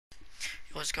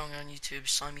What's going on YouTube?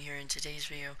 Slimy here. In today's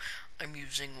video, I'm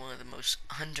using one of the most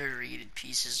underrated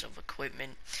pieces of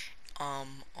equipment on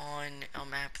a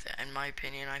map that, in my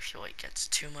opinion, I feel like gets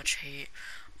too much hate.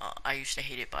 I used to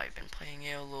hate it, but I've been playing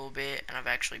it a little bit, and I've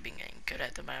actually been getting good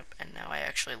at the map, and now I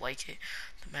actually like it.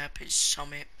 The map is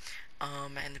Summit,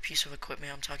 and the piece of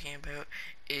equipment I'm talking about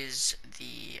is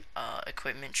the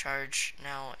equipment charge.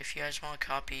 Now, if you guys want to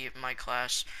copy my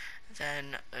class,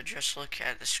 then just look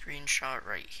at the screenshot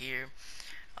right here.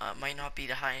 Might not be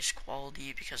the highest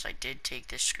quality because I did take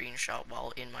this screenshot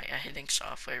while in my editing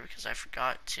software because I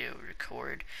forgot to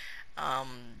record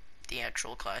the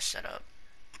actual class setup.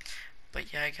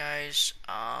 But yeah, guys,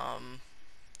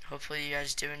 hopefully you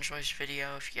guys do enjoy this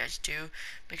video. If you guys do,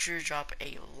 make sure to drop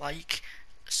a like,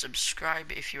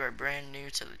 subscribe if you are brand new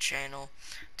to the channel,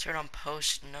 turn on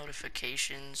post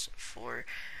notifications for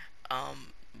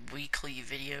weekly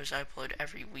videos. I upload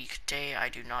every weekday. I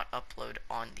do not upload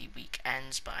on the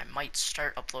weekends, but I might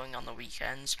start uploading on the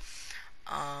weekends.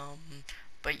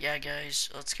 But yeah, guys,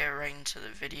 let's get right into the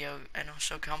video, and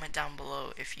also comment down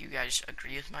below if you guys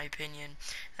agree with my opinion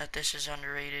that this is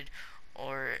underrated,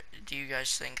 or do you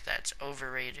guys think that's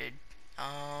overrated,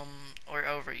 or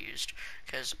overused,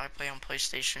 because I play on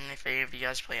PlayStation. If any of you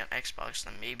guys play on Xbox,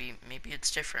 then maybe it's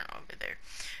different over there.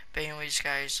 But anyways,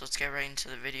 guys, let's get right into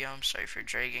the video. I'm sorry for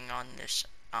dragging on this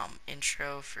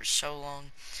intro for so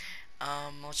long.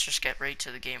 Let's just get right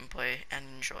to the gameplay and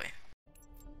enjoy.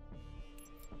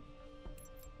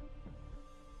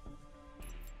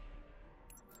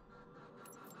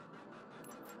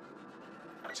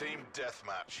 Team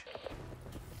Deathmatch.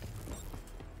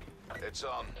 It's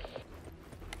on.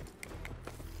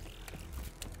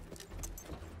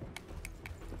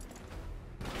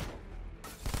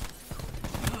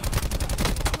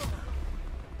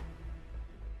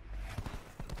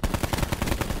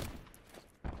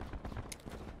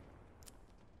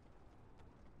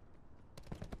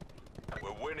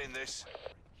 We're winning this.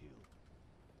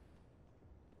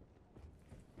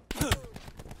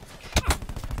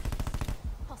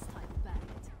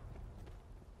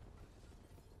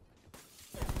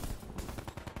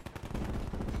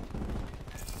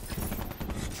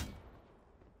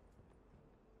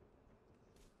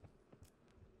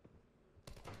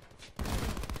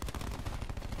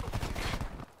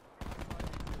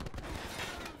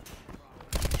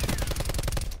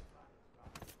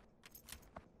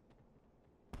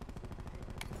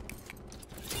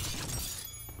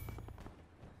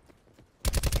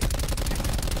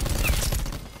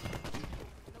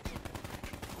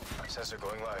 Sensor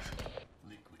going live.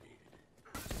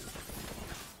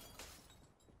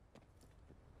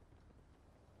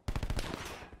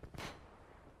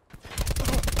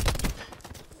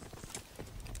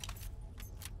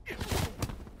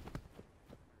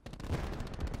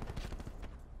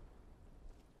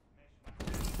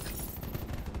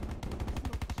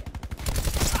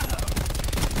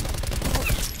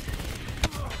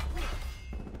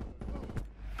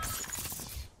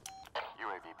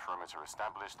 Perimeter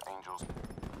established, Angels.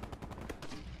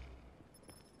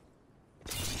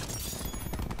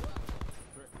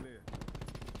 Threat clear.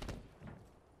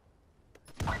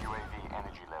 UAV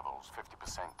energy levels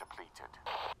 50% depleted.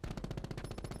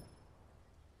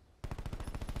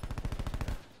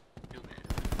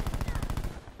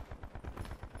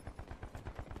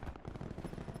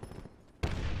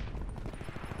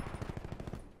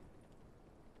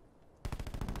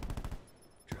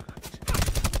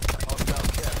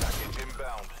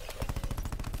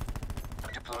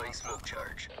 Deploying smoke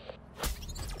charge.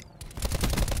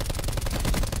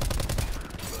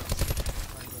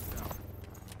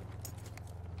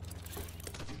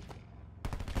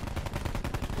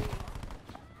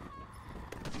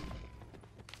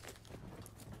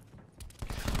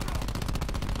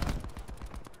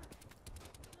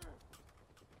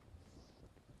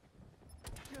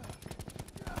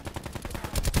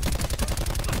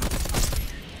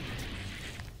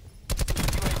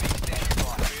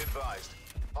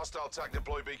 Hostile TAC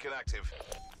deploy beacon active.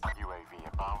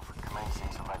 UAV above, commencing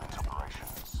surveillance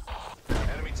operations.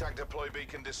 Enemy TAC deploy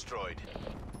beacon destroyed.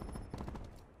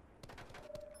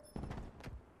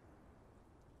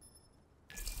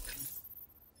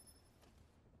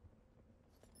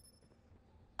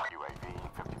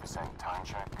 UAV 50% time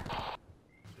check.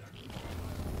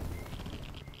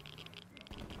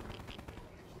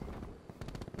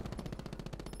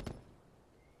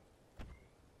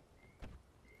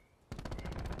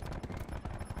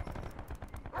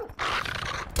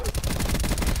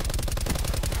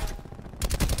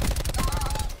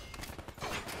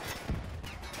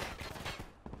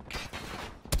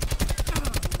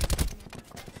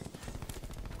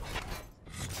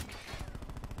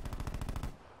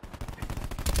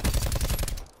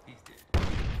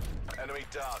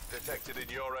 Dart detected in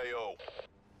your AO.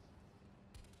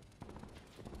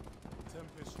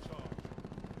 Tempest charge.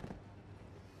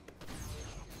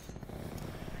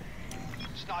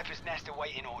 Sniper's nest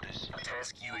awaiting orders.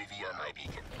 Task UAV on my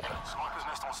beacon. Sniper's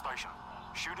nest on station.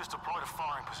 Shooters deploy to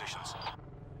firing positions.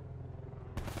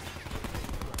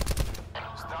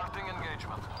 Starting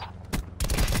engagement.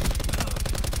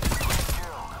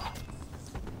 Kill.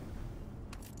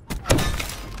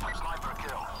 Sniper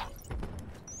kill.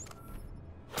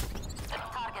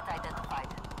 Target identified.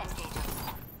 Engaging.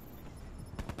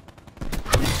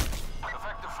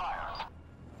 Effective fire.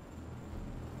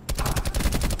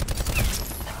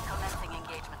 Commencing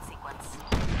engagement sequence.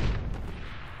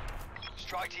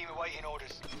 Strike team awaiting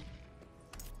orders.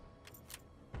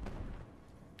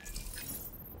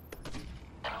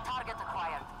 Target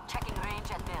acquired. Checking range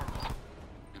and build.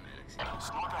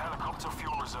 Sniper helicopter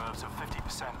fuel reserves at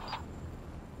 50%.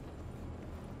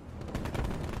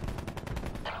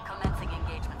 Commencing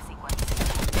engagement sequence.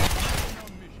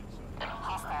 On mission, sir.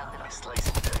 Hostile delivery. Slice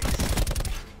and dice.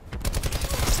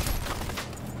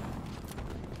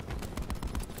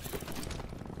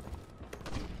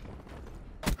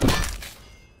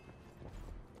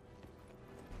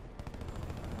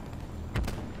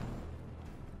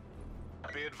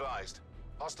 Be advised.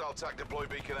 Hostile TAC deploy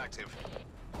beacon active.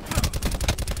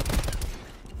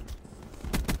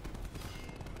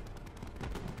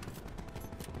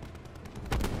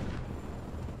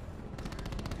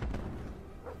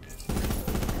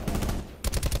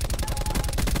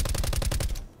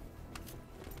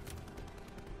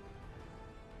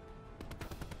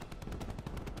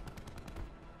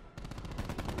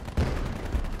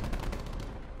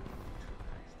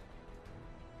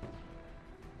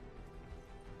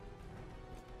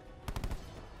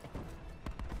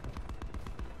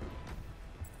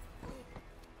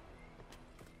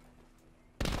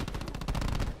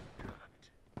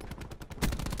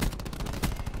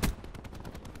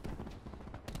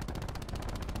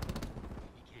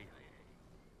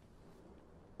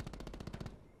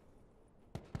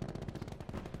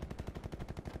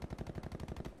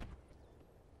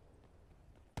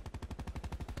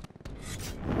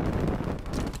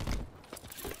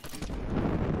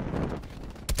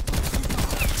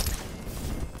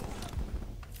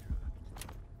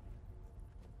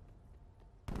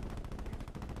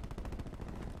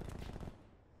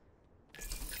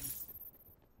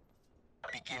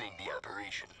 Beginning the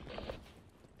operation.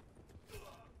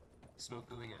 Smoke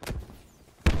going in.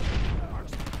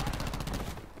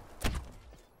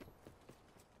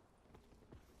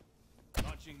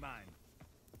 Launching mine.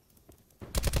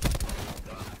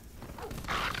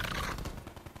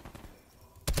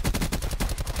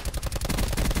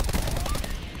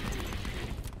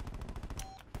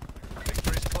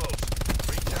 Victory's close.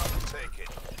 Reach out and take it.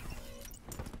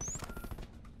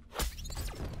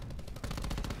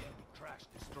 Trash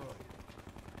destroyed.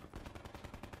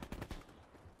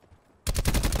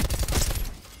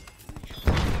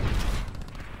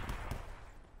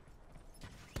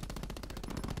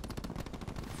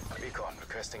 Recon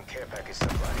requesting care package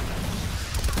supply.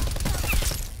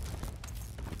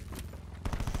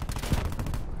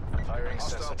 Firing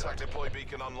Hostile sensor. TAC deploy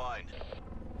beacon online.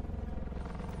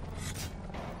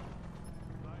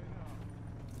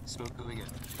 Smoke going in.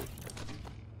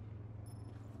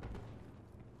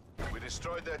 We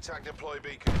destroyed their TAC deploy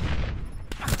beacon.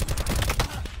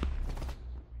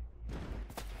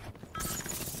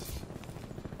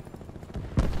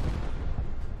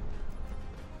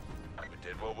 We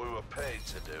did what we were paid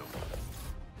to do.